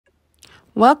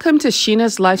Welcome to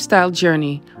Sheena's Lifestyle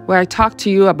Journey, where I talk to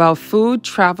you about food,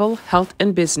 travel, health,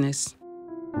 and business.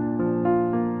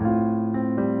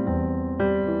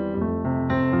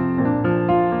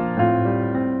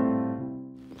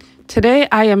 Today,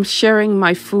 I am sharing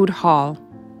my food haul.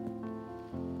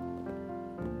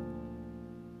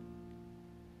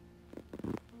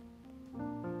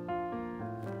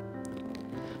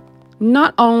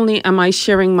 Not only am I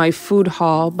sharing my food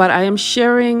haul, but I am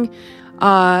sharing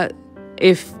a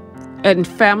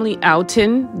family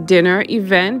outing dinner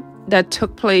event that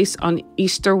took place on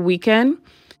Easter weekend.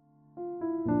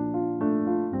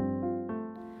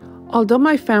 Although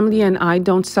my family and I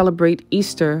don't celebrate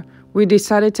Easter, we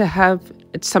decided to have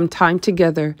some time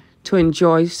together to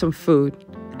enjoy some food,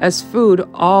 as food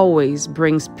always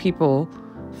brings people,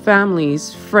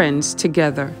 families, friends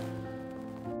together.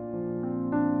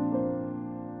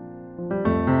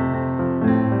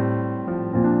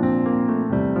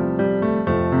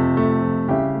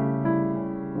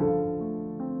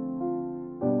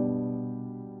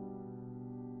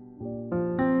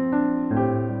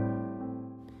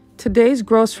 Today's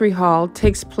grocery haul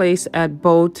takes place at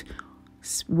both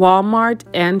Walmart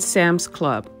and Sam's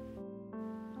Club.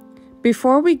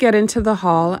 Before we get into the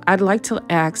haul, I'd like to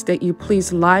ask that you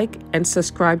please like and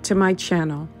subscribe to my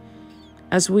channel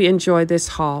as we enjoy this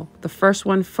haul, the first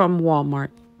one from Walmart.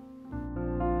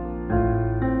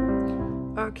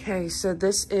 Okay, so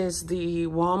this is the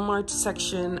Walmart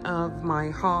section of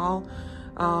my haul.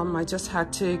 I just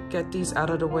had to get these out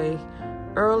of the way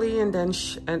early and then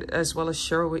as well as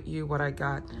share with you what I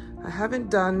got. I haven't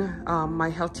done my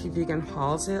healthy vegan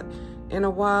hauls in a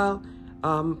while.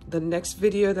 The next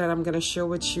video that I'm going to share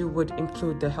with you would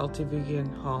include the healthy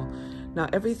vegan haul. Now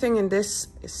everything in this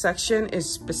section is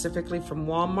specifically from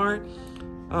Walmart.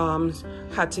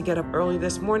 Had to get up early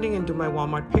this morning and do my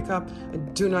Walmart pickup. I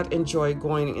do not enjoy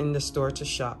going in the store to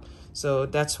shop, so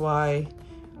that's why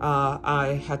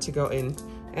I had to go in.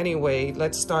 Anyway,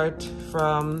 let's start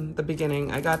from the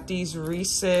beginning. I got these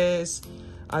Reese's,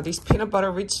 these peanut butter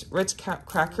Ritz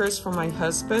crackers for my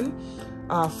husband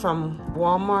from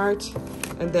Walmart.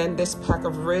 And then this pack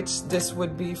of Ritz, this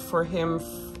would be for him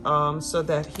so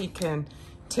that he can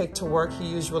take to work. He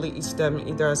usually eats them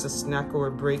either as a snack or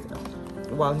a break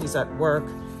while he's at work.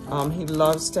 He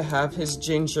loves to have his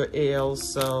ginger ale,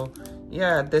 so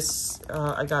yeah, this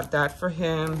I got that for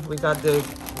him. We got the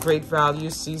Great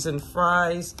Value seasoned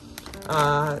fries.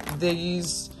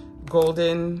 These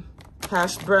golden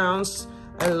hash browns.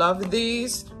 I love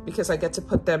these because I get to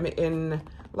put them in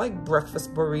like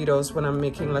breakfast burritos when I'm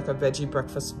making like a veggie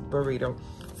breakfast burrito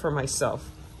for myself.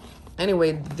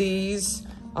 Anyway, these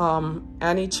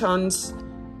Annie Chun's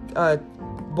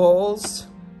bowls,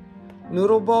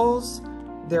 noodle bowls,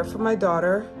 they're for my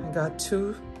daughter. I got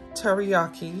 2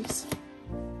 teriyakis.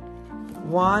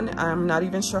 One, I'm not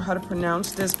even sure how to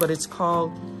pronounce this, but it's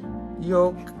called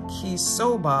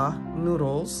Yokisoba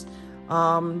noodles.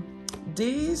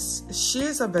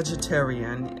 She's a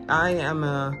vegetarian. I am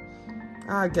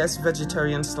I guess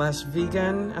vegetarian /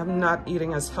 vegan. I'm not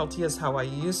eating as healthy as how I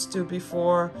used to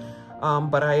before,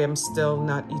 but I am still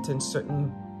not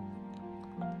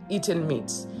eating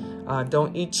meats.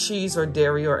 Don't eat cheese or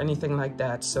dairy or anything like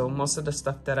that. So most of the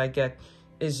stuff that I get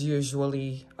is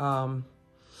usually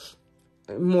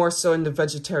more so in the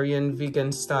vegetarian,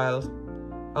 vegan style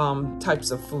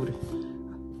types of food.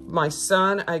 My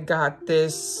son, I got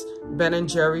this Ben &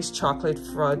 Jerry's chocolate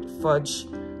fudge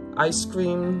ice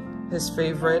cream, his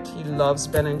favorite. He loves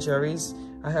Ben & Jerry's.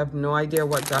 I have no idea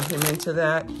what got him into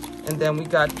that. And then we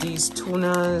got these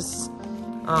tunas.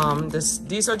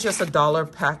 These are just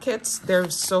 $1 packets. They're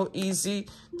so easy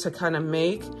to kind of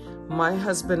make. My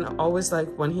husband always,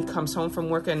 like, when he comes home from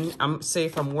work and say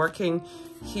if I'm working,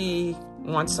 he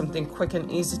wants something quick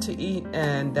and easy to eat,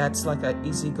 and that's like an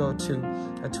easy go-to,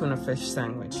 a tuna fish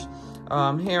sandwich.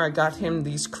 Here I got him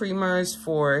these creamers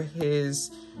for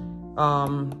his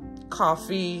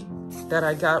coffee that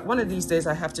I got. One of these days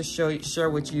I have to share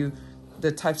with you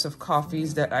the types of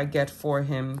coffees that I get for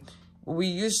him. We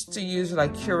used to use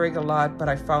like Keurig a lot, but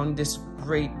I found this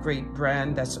great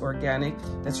brand that's organic,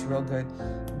 that's real good.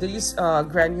 These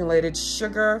granulated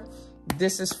sugar,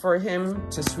 this is for him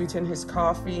to sweeten his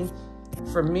coffee.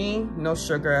 For me, no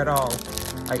sugar at all.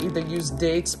 I either use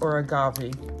dates or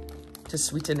agave to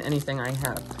sweeten anything I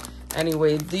have.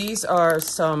 Anyway, these are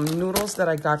some noodles that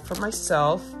I got for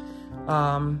myself.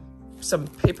 Some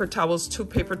paper towels, 2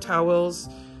 paper towels.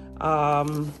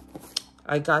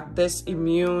 I got this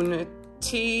immune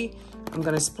tea. I'm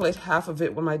gonna split half of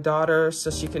it with my daughter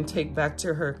so she can take back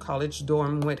to her college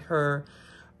dorm with her.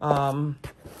 And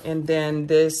then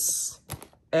this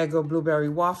Eggo blueberry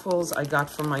waffles I got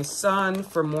for my son.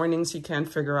 For mornings, he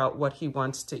can't figure out what he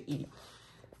wants to eat.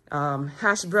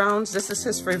 Hash browns, this is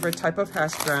his favorite type of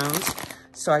hash browns.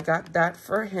 So I got that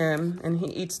for him, and he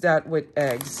eats that with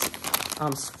eggs.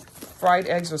 Fried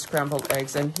eggs or scrambled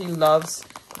eggs. And he loves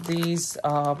these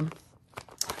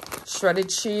shredded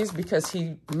cheese because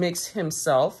he makes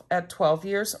himself at 12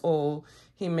 years old.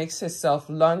 He makes himself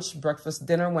lunch, breakfast,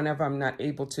 dinner whenever I'm not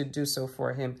able to do so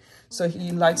for him. So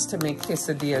he likes to make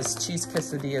quesadillas, cheese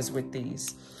quesadillas with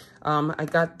these. I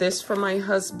got this for my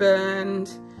husband.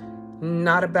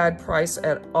 Not a bad price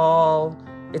at all.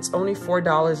 It's only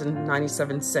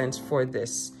 $4.97 for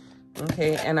this.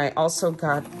 Okay, and I also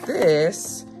got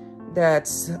this.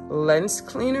 That's lens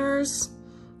cleaners.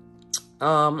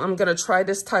 I'm gonna try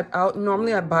this type out.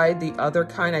 Normally I buy the other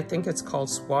kind. I think it's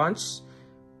called Swatch.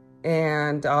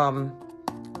 And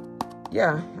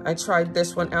yeah, I tried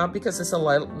this one out because it's a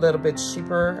little bit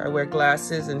cheaper. I wear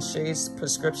glasses and shades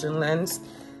prescription lens,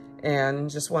 and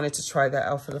just wanted to try that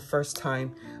out for the first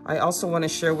time. I also want to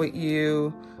share with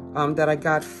you that I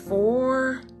got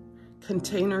 4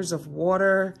 containers of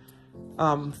water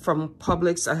from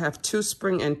Publix. I have 2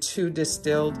 spring and 2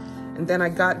 distilled. And then I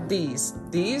got these.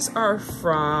 These are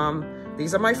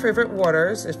my favorite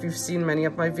waters. If you've seen many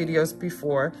of my videos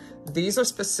before, these are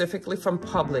specifically from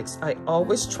Publix. I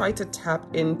always try to tap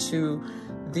into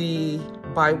the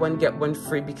buy one, get one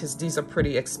free because these are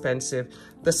pretty expensive.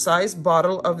 The size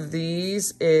bottle of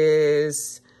these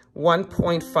is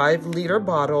 1.5 liter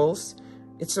bottles.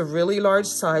 It's a really large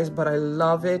size, but I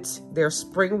love it. They're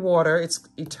spring water. It's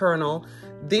eternal.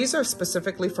 These are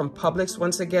specifically from Publix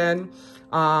once again.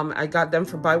 I got them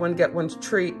for buy one, get one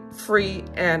free,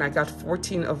 and I got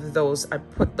 14 of those. I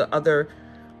put the other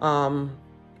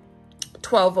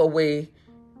 12 away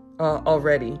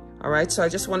already. All right, so I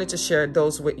just wanted to share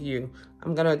those with you.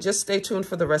 I'm gonna just stay tuned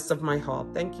for the rest of my haul.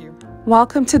 Thank you.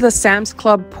 Welcome to the Sam's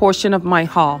Club portion of my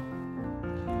haul.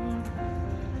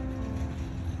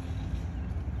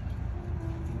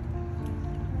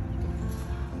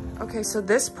 Okay, so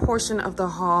this portion of the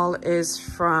haul is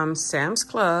from Sam's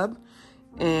Club,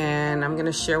 and I'm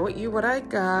gonna share with you what I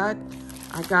got.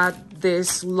 I got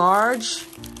this large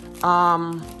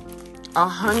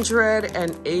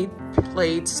 108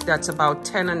 plates that's about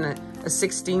 10 and a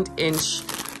 16th inch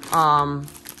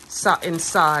in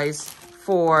size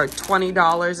for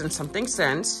 $20 and something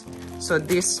cents. So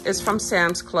this is from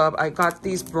Sam's Club. I got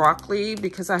these broccoli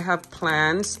because I have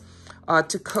plans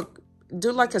to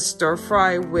do like a stir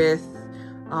fry with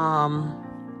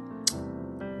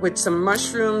some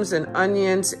mushrooms and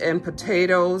onions and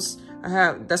potatoes.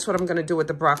 That's what I'm gonna do with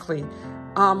the broccoli.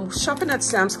 Shopping at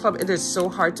Sam's Club, it is so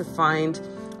hard to find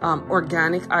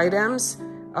organic items.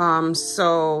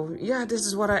 So yeah, this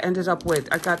is what I ended up with.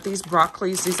 I got these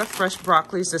broccolis. These are fresh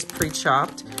broccolis, just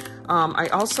pre-chopped. I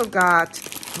also got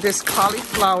this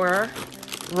cauliflower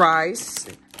rice.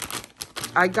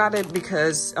 I got it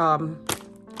because,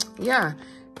 yeah,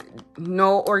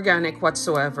 no organic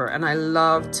whatsoever. And I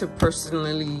love to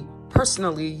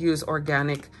personally use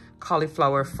organic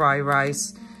cauliflower fry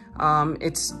rice.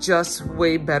 It's just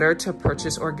way better to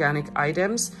purchase organic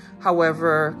items.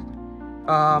 However,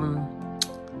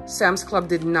 Sam's Club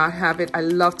did not have it. I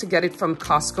love to get it from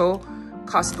Costco.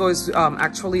 Costco is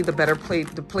actually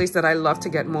the place that I love to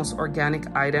get most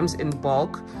organic items in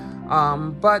bulk.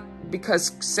 But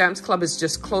because Sam's Club is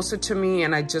just closer to me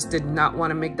and I just did not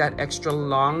want to make that extra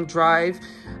long drive,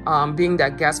 being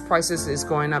that gas prices is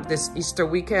going up this Easter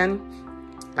weekend,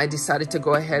 I decided to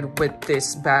go ahead with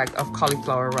this bag of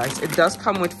cauliflower rice. It does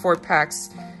come with 4 packs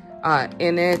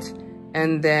in it,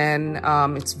 and then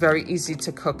it's very easy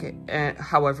to cook it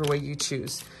however way you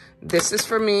choose. This is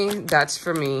for me, that's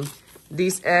for me.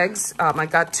 These eggs, I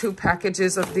got 2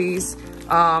 packages of these.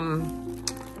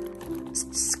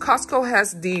 Costco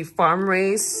has the farm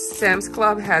raised. Sam's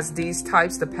Club has these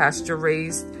types, the pasture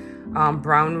raised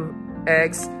brown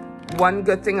eggs. One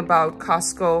good thing about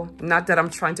Costco, not that I'm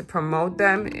trying to promote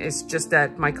them, it's just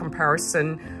that my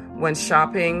comparison when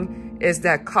shopping is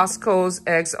that Costco's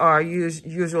eggs are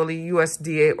usually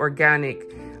USDA organic.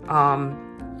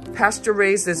 Pasture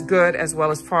raised is good as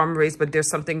well as farm raised, but there's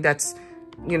something that's,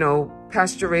 you know,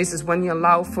 pasture raised is when you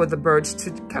allow for the birds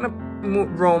to kind of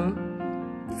roam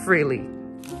freely.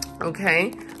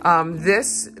 Okay,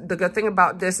 the good thing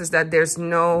about this is that there's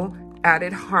no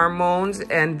added hormones,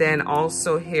 and then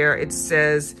also here it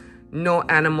says no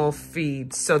animal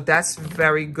feed. So that's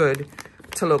very good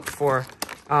to look for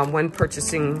when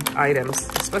purchasing items,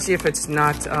 especially if it's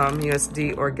not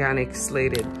USD organic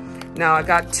slated. Now I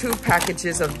got 2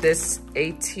 packages of this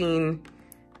 18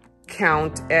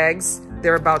 count eggs.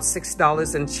 They're about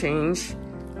 $6 and change.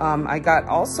 I got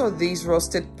also these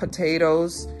roasted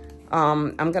potatoes.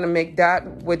 I'm gonna make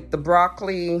that with the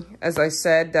broccoli, as I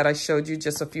said, that I showed you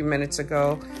just a few minutes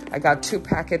ago. I got 2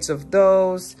 packets of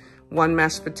those, 1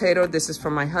 mashed potato. This is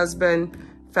for my husband,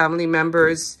 family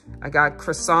members. I got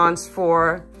croissants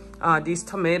for, these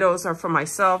tomatoes are for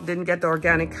myself. Didn't get the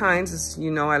organic kinds. As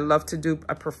you know, I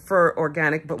prefer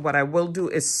organic, but what I will do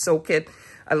is soak it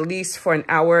at least for an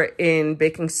hour in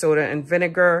baking soda and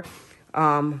vinegar.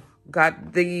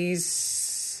 Got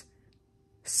these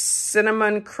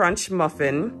cinnamon crunch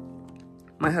muffin.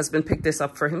 My husband picked this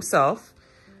up for himself.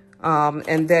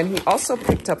 And then he also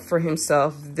picked up for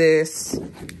himself this,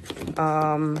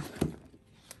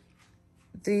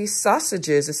 these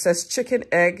sausages. It says chicken,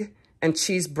 egg, and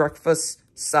cheese breakfast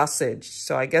sausage.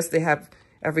 So I guess they have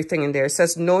everything in there. It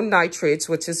says no nitrates,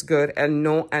 which is good, and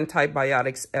no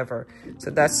antibiotics ever. So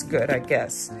that's good, I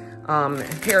guess.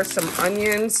 Here are some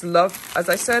onions. As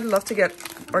I said, love to get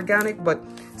organic, but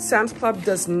Sam's Club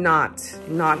does not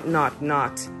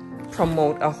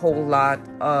promote a whole lot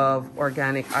of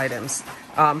organic items.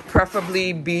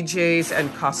 Preferably BJ's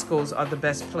and Costco's are the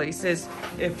best places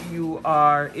if you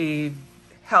are a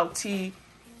healthy,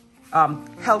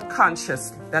 health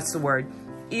conscious, that's the word,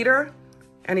 eater.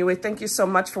 Anyway, thank you so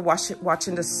much for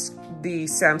watching the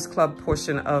Sam's Club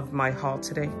portion of my haul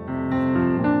today.